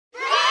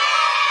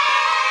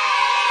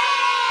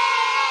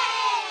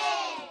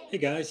Hey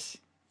guys,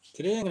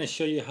 today I'm going to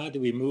show you how to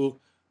remove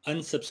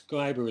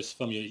unsubscribers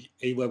from your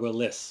Aweber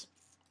list.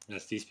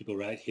 That's these people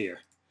right here.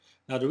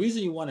 Now the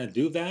reason you want to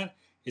do that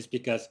is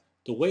because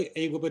the way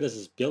Aweber does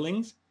its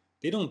billings,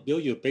 they don't bill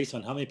you based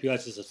on how many people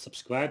actually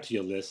subscribe to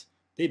your list.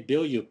 They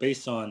bill you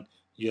based on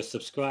your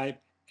subscribe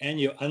and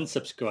your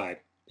unsubscribe.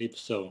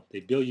 So they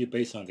bill you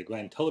based on the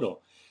grand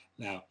total.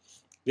 Now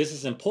this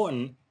is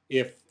important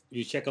if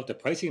you check out the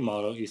pricing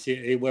model. You see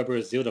Aweber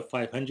 0 to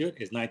 500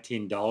 is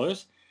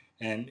 $19,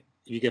 and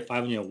if you get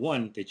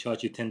 501, they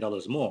charge you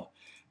 $10 more.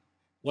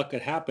 What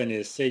could happen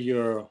is, say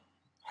you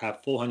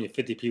have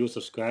 450 people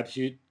subscribe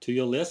to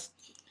your list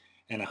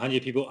and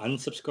 100 people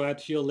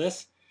unsubscribe to your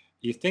list.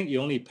 You think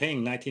you're only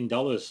paying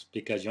 $19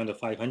 because you're under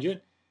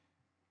 500,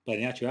 but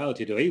in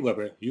actuality, to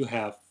Aweber, you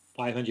have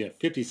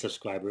 550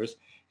 subscribers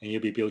and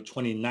you'll be billed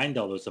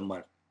 $29 a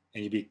month,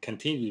 and you'll be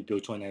continue to bill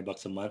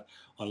 $29 a month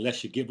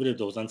unless you get rid of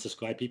those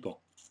unsubscribed people.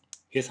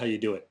 Here's how you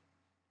do it.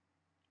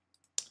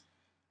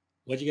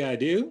 What you gotta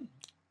do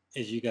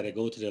is you gotta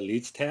go to the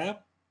Leads tab,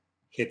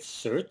 hit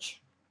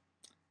Search.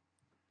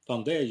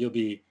 From there, you'll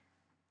be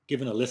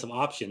given a list of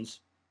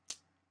options.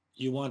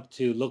 You want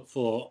to look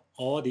for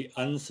all the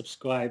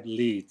unsubscribed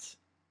leads,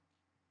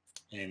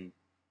 and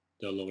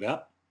they'll load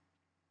up.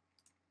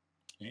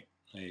 Okay,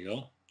 there you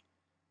go.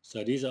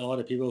 So these are all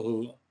the people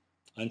who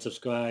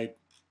unsubscribed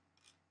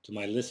to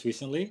my list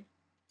recently.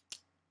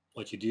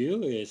 What you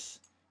do is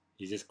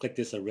you just click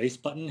this erase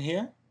button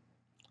here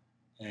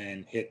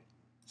and hit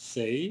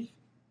save,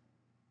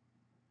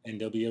 and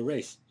they'll be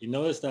erased. You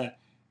notice that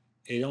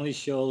it only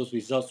shows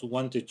results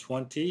 1 to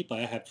 20, but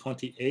I have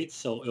 28,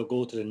 so it'll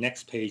go to the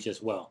next page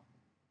as well.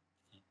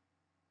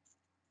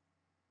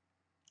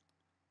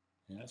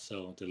 Yeah,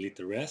 so delete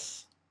the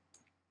rest.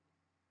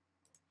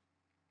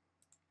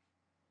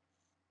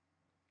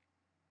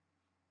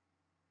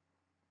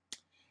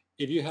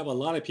 If you have a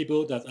lot of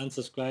people that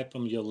unsubscribe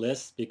from your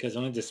list because it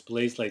only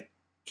displays like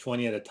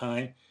 20 at a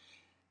time,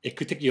 it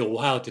could take you a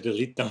while to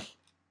delete them.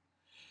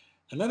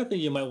 Another thing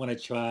you might want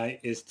to try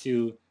is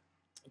to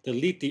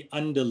delete the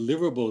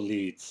undeliverable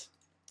leads,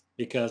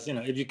 because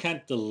if you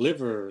can't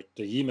deliver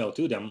the email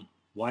to them,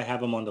 why have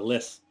them on the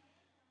list?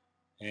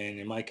 And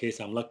in my case,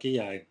 I'm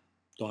lucky I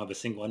don't have a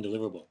single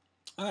undeliverable.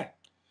 All right.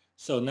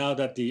 So now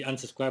that the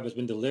unsubscribe has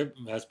been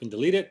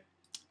deleted,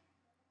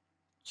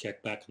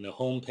 check back on the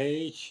home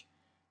page.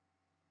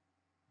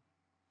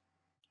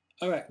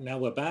 All right, now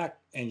we're back,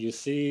 and you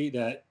see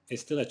that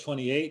it's still at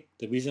 28.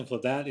 The reason for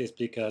that is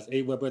because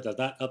Aweber does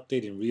not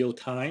update in real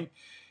time.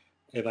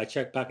 If I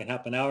check back in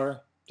half an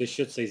hour, this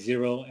should say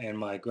 0, and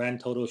my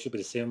grand total should be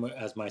the same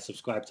as my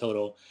subscribe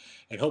total.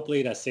 And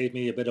hopefully that saved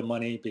me a bit of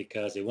money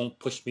because it won't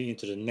push me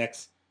into the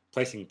next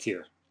pricing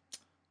tier.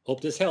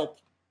 Hope this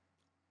helped.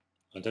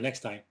 Until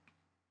next time.